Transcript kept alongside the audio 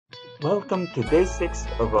Welcome to day 6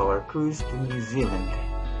 of our cruise to New Zealand.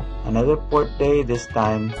 Another port day, this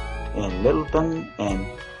time in Lyttelton and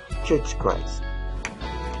Christchurch.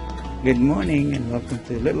 Good morning and welcome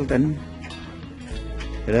to Lyttelton.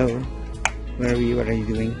 Hello. Where are you? What are you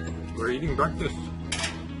doing? We're eating breakfast.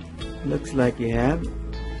 Looks like you have.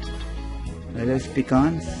 Are those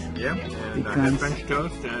pecans? Yeah, and I had French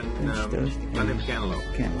toast and lemon cantaloupe.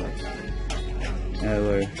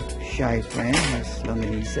 Our shy friend has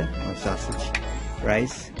longanisa or sausage,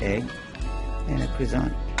 rice, egg, and a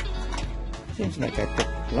croissant. Seems like I took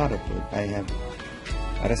a lot of food. I have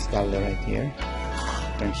arascaldo right here,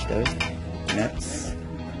 French toast, nuts,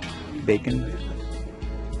 bacon,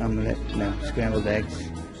 omelette, scrambled eggs,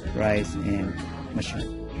 rice, and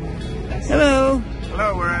mushroom. Hello!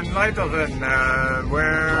 Hello, we're in Lyttelton.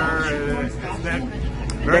 Where is that?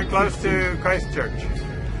 Very close to Christchurch.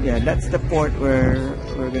 Yeah, that's the port where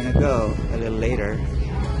we're gonna go a little later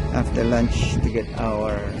after lunch to get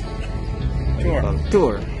our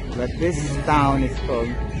tour. But this town is called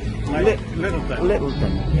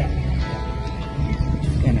Lyttelton. Yeah.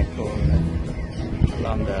 Kind of cool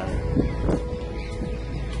along the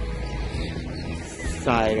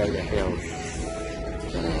side of the hills.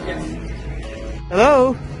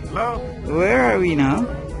 Hello. Hello. Where are we now?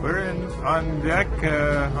 We're on deck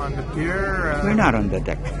on the pier. We're not on the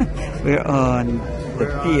deck. We're on the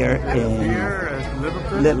pier in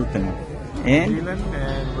Lyttelton. And New Zealand,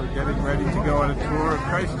 and we're getting ready to go on a tour of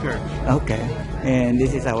Christchurch. Okay. And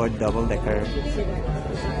this is our double-decker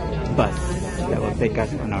bus that will take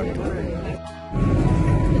us on our tour.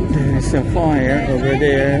 There's a fire over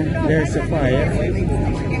there. There's a fire.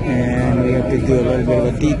 And we have to do a little bit of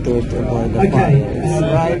a detour to avoid the fire. It's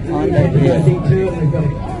right on the hill.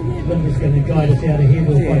 I'm just going to guide us out of here.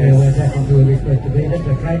 We'll find our way back into where we're supposed to be. That's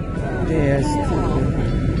okay. There's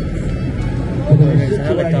a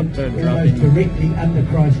helicopter dropping directly under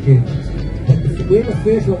Christchurch. Where the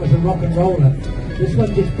first one was a rock and roller, this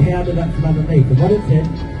one just pounded up from underneath. And what it did,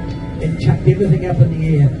 it chucked everything up in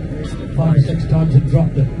the air 5 or 6 times and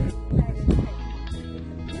dropped it.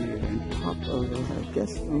 And top of the, I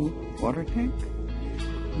guess, water tank.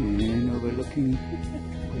 And overlooking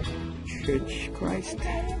Church Christ.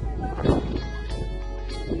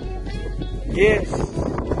 Yes.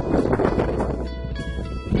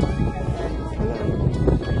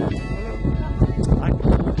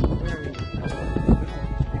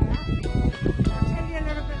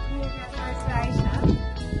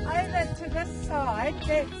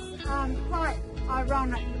 Quite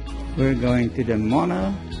ironic. We're going to the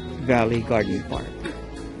Vale Garden Park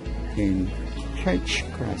in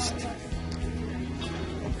Christchurch.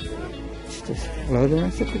 Let's just follow the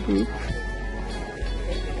rest of the group.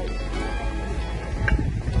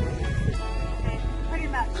 Pretty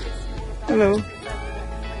much. Hello.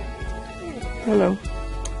 Hello.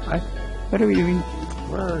 Hi. What are we doing?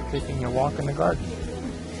 We're taking a walk in the garden.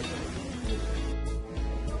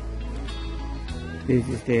 This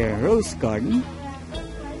is their rose garden.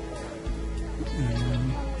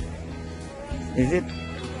 Is it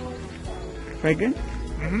fragrant?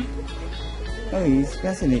 Mm-hmm. Oh, he's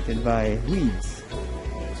fascinated by weeds.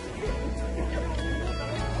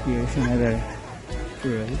 Here's another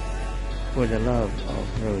rose for the love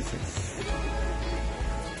of roses.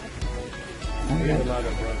 We have a lot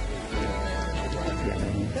of roses.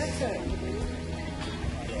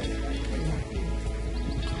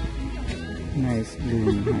 Nice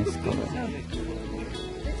blue, nice color.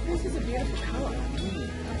 This is a beautiful color.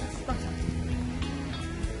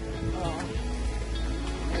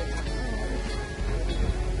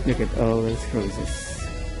 Look at all those roses.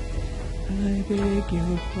 I beg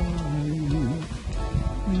your pardon.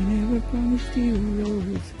 I never promised you a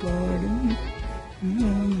rose garden.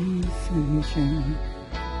 Only sunshine.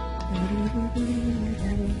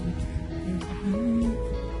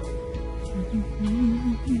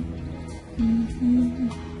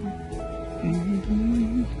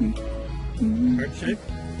 Heart shape?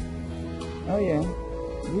 Oh yeah.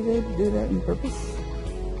 Do they do that on purpose?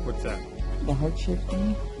 What's that? The heart shape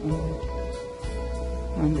thing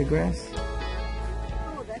on the grass?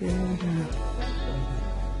 Yeah.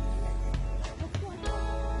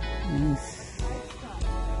 Nice.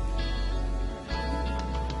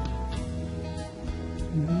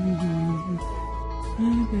 I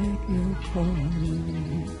beg your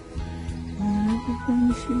pardon. I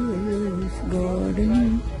promise you a rose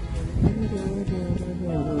garden.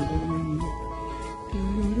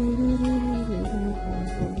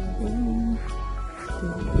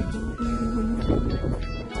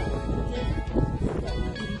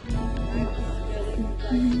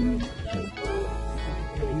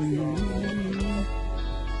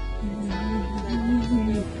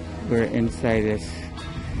 We're inside this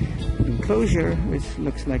enclosure, which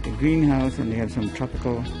looks like a greenhouse, and they have some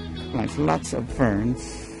tropical plants, lots of ferns,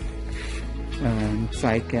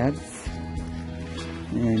 cycads,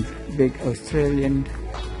 and big Australian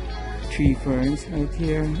tree ferns right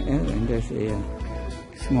here. And there's a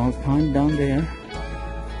small pond down there,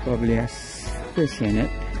 probably has fish in it.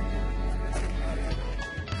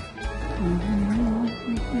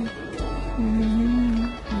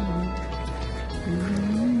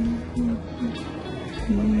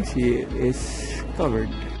 See, it is covered.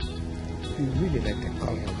 I really like the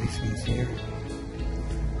color of these ones here.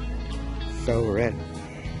 So red.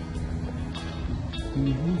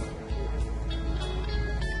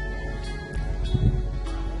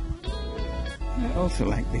 I also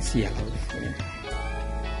like these yellows here.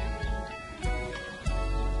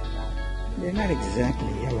 They're not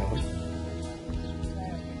exactly yellow.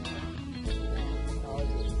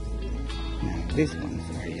 No, these ones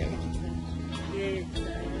are yellow.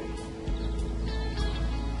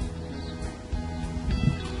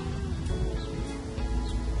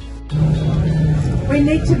 We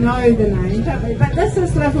need to know the name, don't we? But this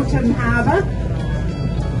is Lyttelton Harbor.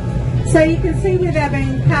 So you can see where they've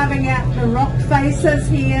been carving out the rock faces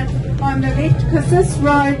here on the left, because this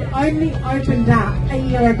road only opened up a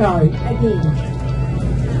year ago again.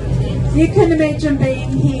 You can imagine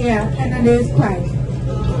being here in an earthquake.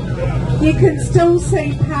 You can still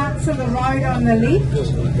see parts of the road on the left.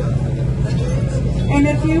 And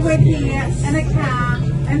if you were here in a car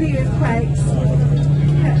in the earthquakes,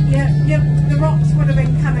 the rocks would have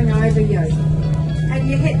been coming over you, and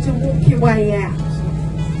you had to walk your way out.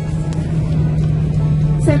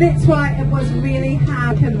 So that's why it was really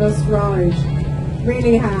hard in this road,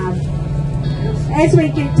 really hard. As we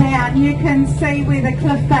get down, you can see where the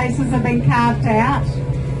cliff faces have been carved out,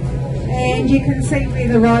 and you can see where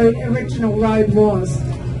the original road was.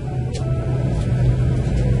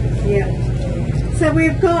 Yeah. So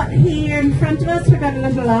we've got here in front of us, we've got a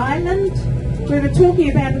little island. We were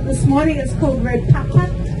talking about it this morning. It's called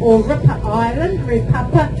Ripapa, or Ripapa Island.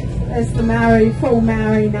 Ripapa is the full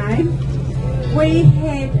Maori name. We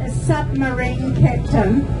had a submarine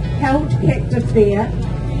captain held captive there.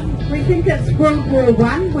 We think it's World War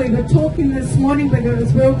One. We were talking this morning whether it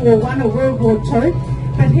was World War One or World War Two,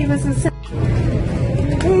 but he was a.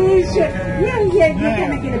 You're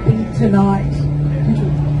going to get a beat tonight.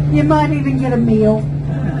 You might even get a meal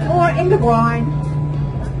or and a wine.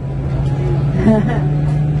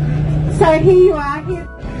 So here you are. Here.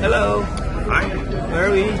 Hello. Hi. Where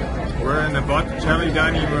are we? We're in the Botticelli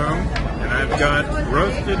dining room, and I've got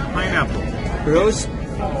roasted pineapple.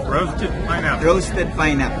 Roasted pineapple. Roasted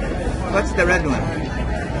pineapple. What's the red one?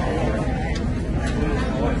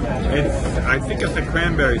 I think it's a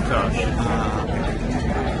cranberry sauce.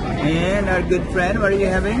 And our good friend, what are you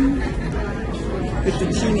having?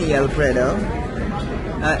 Fettuccine Alfredo.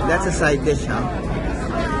 That's a side dish, huh?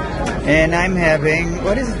 And I'm having,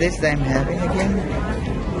 what is this that I'm having again?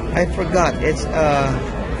 I forgot. It's I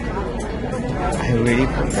really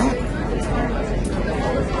forgot.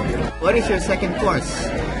 What is your second course?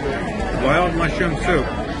 Wild mushroom soup.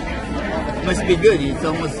 Must be good. It's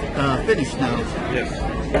almost finished now. Yes.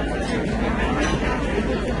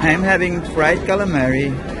 I'm having fried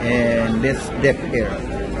calamari and this dip here.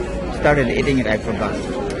 Started eating it, I forgot.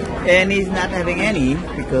 And he's not having any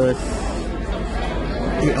because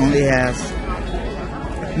he only has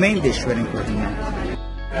main dish waiting for him now.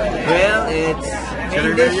 Well, it's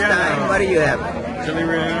main dish time. What do you have? Chili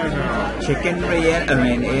relleno. Chicken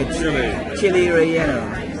relleno. It's chili relleno.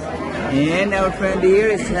 And our friend here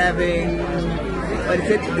is having, what is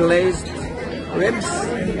it? Glazed ribs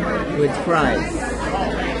with fries.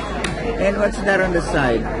 And what's that on the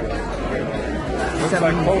side? Looks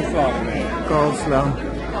like coleslaw.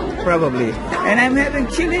 Coleslaw, probably. And I'm having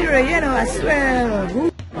chili relleno as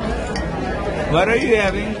well. What are you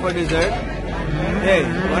having for dessert? Hey,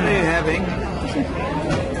 what are you having?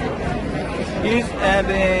 He's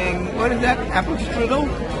having, what is that? Apple strudel?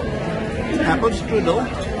 Apple strudel.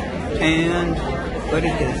 And what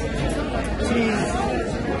is this? Cheese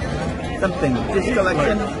something. Cheese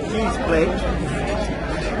collection. Cheese plate.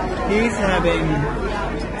 He's having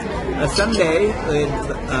a sundae with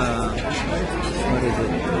what is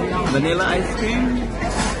it? Vanilla ice cream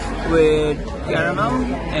with caramel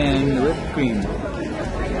and whipped cream.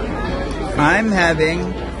 I'm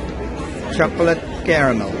having chocolate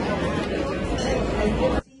caramel.